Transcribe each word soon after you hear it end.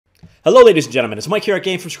Hello ladies and gentlemen, it's Mike here at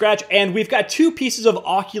Game From Scratch, and we've got two pieces of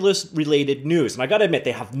Oculus related news, and I gotta admit,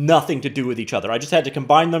 they have nothing to do with each other. I just had to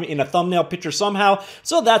combine them in a thumbnail picture somehow,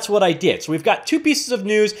 so that's what I did. So we've got two pieces of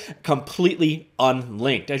news completely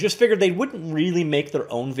unlinked. I just figured they wouldn't really make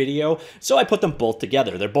their own video, so I put them both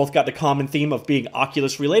together. They're both got the common theme of being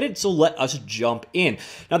Oculus related, so let us jump in.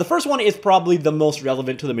 Now the first one is probably the most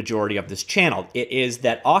relevant to the majority of this channel. It is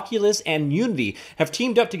that Oculus and Unity have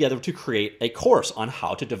teamed up together to create a course on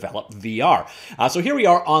how to develop VR. So here we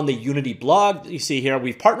are on the Unity blog. You see here,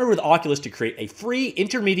 we've partnered with Oculus to create a free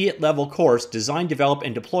intermediate level course designed, develop,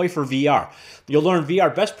 and deploy for VR. You'll learn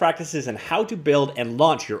VR best practices and how to build and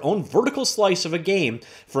launch your own vertical slice of a game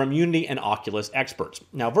from Unity and Oculus experts.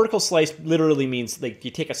 Now, vertical slice literally means like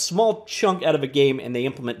you take a small chunk out of a game and they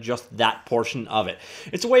implement just that portion of it.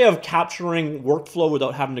 It's a way of capturing workflow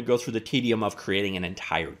without having to go through the tedium of creating an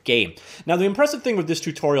entire game. Now, the impressive thing with this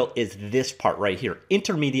tutorial is this part right here,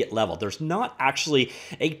 intermediate level. There's not actually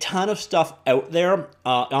a ton of stuff out there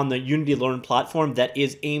on the Unity Learn platform that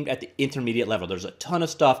is aimed at the intermediate level. There's a ton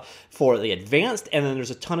of stuff for the advanced, and then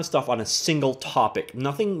there's a ton of stuff on a single topic.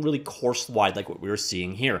 Nothing really course-wide like what we were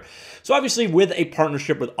seeing here. So obviously with a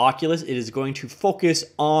partnership with Oculus, it is going to focus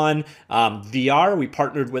on VR. We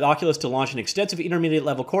partnered with Oculus to launch an extensive intermediate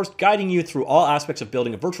level course guiding you through all aspects of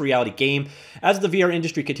building a virtual reality game. As the VR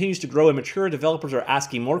industry continues to grow and mature, developers are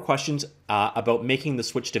asking more questions about making the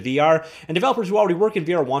switch to VR, and developers who already work in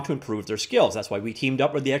VR want to improve their skills. That's why we teamed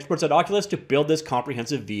up with the experts at Oculus to build this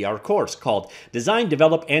comprehensive VR course called Design,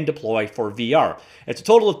 Develop, and Deploy for VR. It's a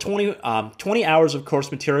total of 20 hours of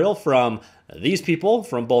course material from these people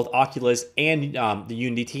from both Oculus and the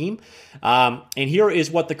Unity team. And here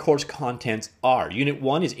is what the course contents are. Unit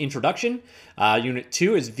 1 is Introduction. Unit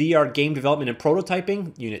 2 is VR game development and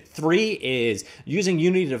prototyping. Unit 3 is using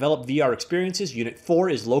Unity to develop VR experiences. Unit 4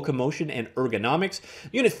 is locomotion and ergonomics.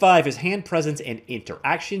 Unit 5 is hand presence and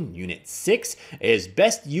interaction. Unit 6 is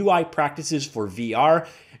best UI practices for VR.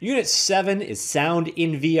 Unit 7 is sound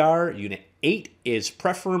in VR. Unit 8 is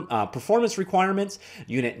performance requirements.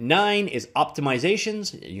 Unit 9 is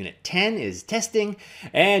optimizations. Unit 10 is testing.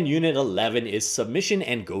 And Unit 11 is submission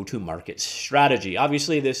and go-to-market strategy.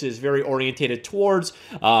 Obviously, this is very orientated towards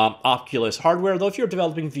Oculus hardware, though if you're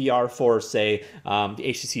developing VR for, say, the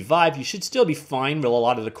HTC Vive, you should still be fine with a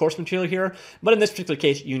lot of the course material here. But in this particular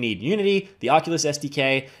case, you need Unity, the Oculus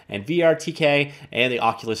SDK, and VRTK, and the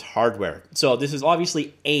Oculus hardware. So this is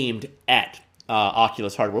obviously aimed at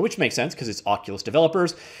Oculus hardware, which makes sense because it's Oculus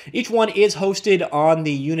developers. Each one is hosted on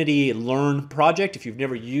the Unity Learn project. If you've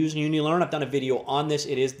never used Unity Learn, I've done a video on this.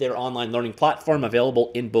 It is their online learning platform available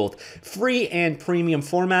in both free and premium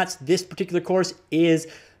formats. This particular course is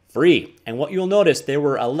free. And what you'll notice, there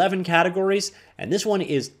were 11 categories, and this one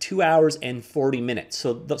is 2 hours and 40 minutes.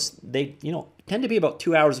 So they, tend to be about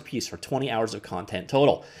 2 hours a piece for 20 hours of content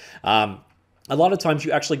total. A lot of times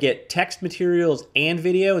you actually get text materials and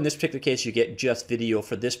video. In this particular case, you get just video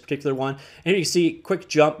for this particular one. And here you see quick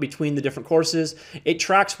jump between the different courses. It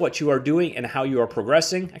tracks what you are doing and how you are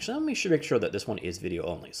progressing. Actually, let me make sure that this one is video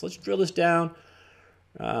only. So let's drill this down.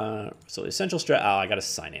 So essential I gotta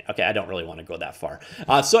sign in. Okay, I don't really want to go that far.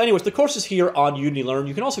 So anyways, the course is here on Unity Learn.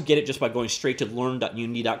 You can also get it just by going straight to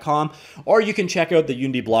learn.unity.com, or you can check out the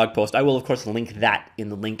Unity blog post. I will, of course, link that in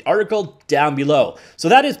the linked article down below. So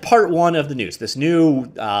that is part one of the news. This new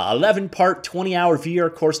 11-part, 20-hour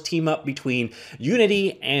VR course team up between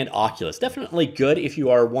Unity and Oculus. Definitely good if you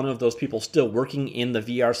are one of those people still working in the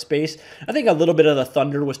VR space. I think a little bit of the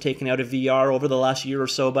thunder was taken out of VR over the last year or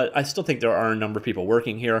so, but I still think there are a number of people working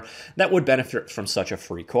here that would benefit from such a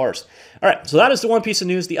free course. All right, so that is the one piece of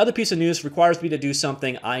news. The other piece of news requires me to do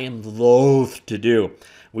something I am loath to do.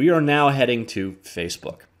 We are now heading to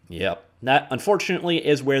Facebook. Yep. That, unfortunately,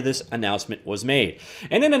 is where this announcement was made.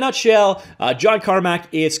 And in a nutshell, John Carmack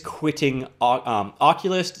is quitting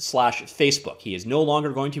Oculus/Facebook. He is no longer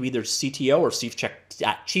going to be their CTO or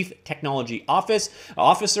Chief Technology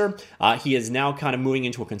Officer. He is now kind of moving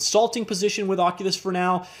into a consulting position with Oculus for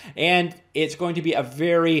now, and it's going to be a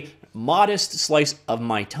very modest slice of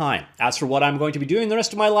my time. As for what I'm going to be doing the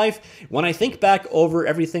rest of my life, when I think back over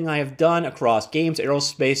everything I have done across games,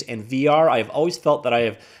 aerospace, and VR, I have always felt that I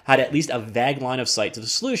have had at least a vague line of sight to the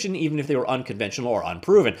solution, even if they were unconventional or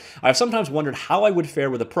unproven. I have sometimes wondered how I would fare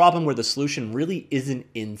with a problem where the solution really isn't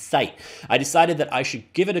in sight. I decided that I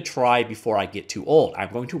should give it a try before I get too old.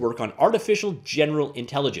 I'm going to work on artificial general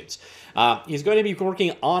intelligence. He's going to be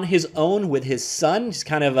working on his own with his son. He's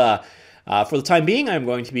kind of For the time being, I'm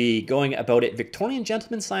going to be going about it Victorian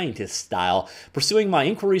gentleman scientist style, pursuing my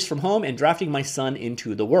inquiries from home and drafting my son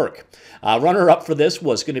into the work. Runner-up for this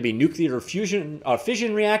was going to be nuclear fission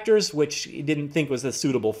reactors, which he didn't think was as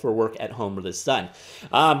suitable for work at home with his son.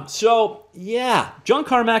 So, yeah, John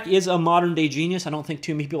Carmack is a modern-day genius. I don't think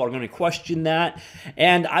too many people are going to question that.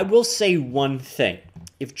 And I will say one thing.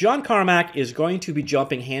 If John Carmack is going to be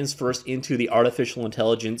jumping hands first into the artificial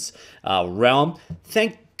intelligence realm,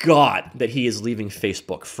 thank God that he is leaving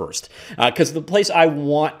Facebook first. Because the place I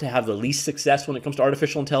want to have the least success when it comes to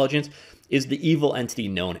artificial intelligence is the evil entity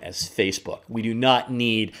known as Facebook. We do not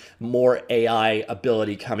need more AI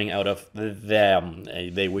ability coming out of them.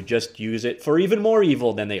 They would just use it for even more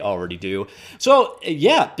evil than they already do. So,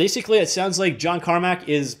 yeah, basically it sounds like John Carmack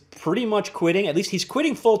is pretty much quitting. At least he's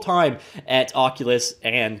quitting full-time at Oculus,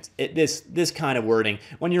 and this kind of wording,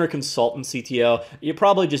 when you're a consultant CTO, you're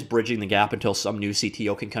probably just bridging the gap until some new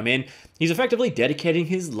CTO can come in. He's effectively dedicating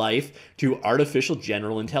his life to artificial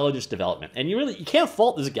general intelligence development. And you can't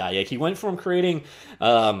fault this guy. Like, he went from creating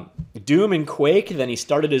Doom and Quake, then he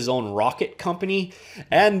started his own rocket company,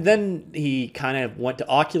 and then he kind of went to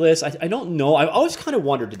Oculus. I don't know. I've always kind of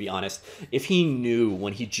wondered, to be honest, if he knew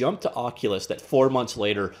when he jumped to Oculus that 4 months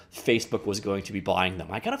later, Facebook was going to be buying them.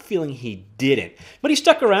 I got a feeling he didn't. But he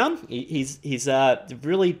stuck around. He's a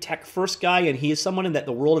really tech-first guy, and he is someone in that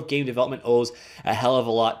the world of game development owes a hell of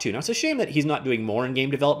a lot to. Now, it's a shame that he's not doing more in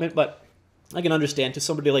game development, but I can understand to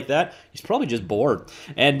somebody like that, he's probably just bored.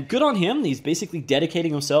 And good on him. He's basically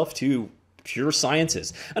dedicating himself to pure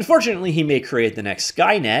sciences. Unfortunately, he may create the next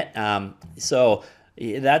Skynet, so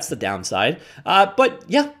that's the downside. But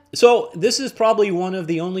yeah, so this is probably one of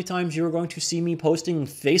the only times you're going to see me posting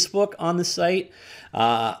Facebook on the site.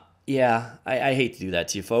 Yeah, I hate to do that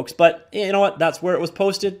to you folks, but you know what? That's where it was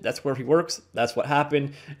posted. That's where he works. That's what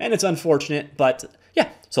happened, and it's unfortunate, but yeah,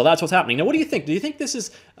 so that's what's happening. Now, what do you think? Do you think this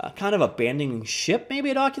is kind of abandoning ship maybe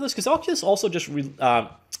at Oculus? Because Oculus also just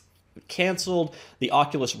canceled the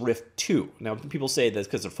Oculus Rift 2. Now, people say that's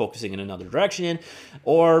because they're focusing in another direction,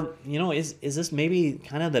 or, you know, is this maybe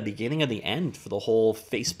kind of the beginning of the end for the whole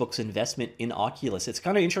Facebook's investment in Oculus? It's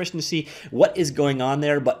kind of interesting to see what is going on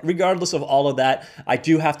there, but regardless of all of that, I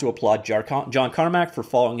do have to applaud John Carmack for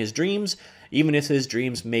following his dreams, even if his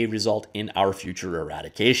dreams may result in our future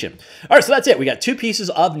eradication. All right, so that's it. We got two pieces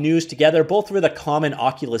of news together, both with a common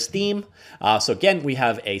Oculus theme. So again, we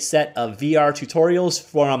have a set of VR tutorials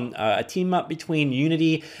from a team up between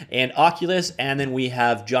Unity and Oculus, and then we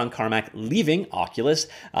have John Carmack leaving Oculus,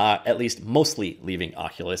 at least mostly leaving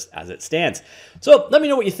Oculus as it stands. So let me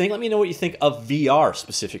know what you think. Let me know what you think of VR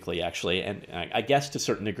specifically, actually, and I guess to a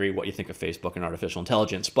certain degree what you think of Facebook and artificial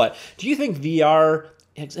intelligence. But do you think VR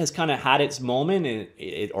has kind of had its moment,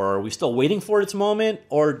 or are we still waiting for its moment,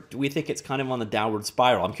 or do we think it's kind of on the downward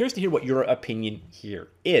spiral? I'm curious to hear what your opinion here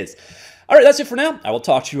is. All right, that's it for now. I will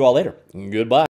talk to you all later. Goodbye.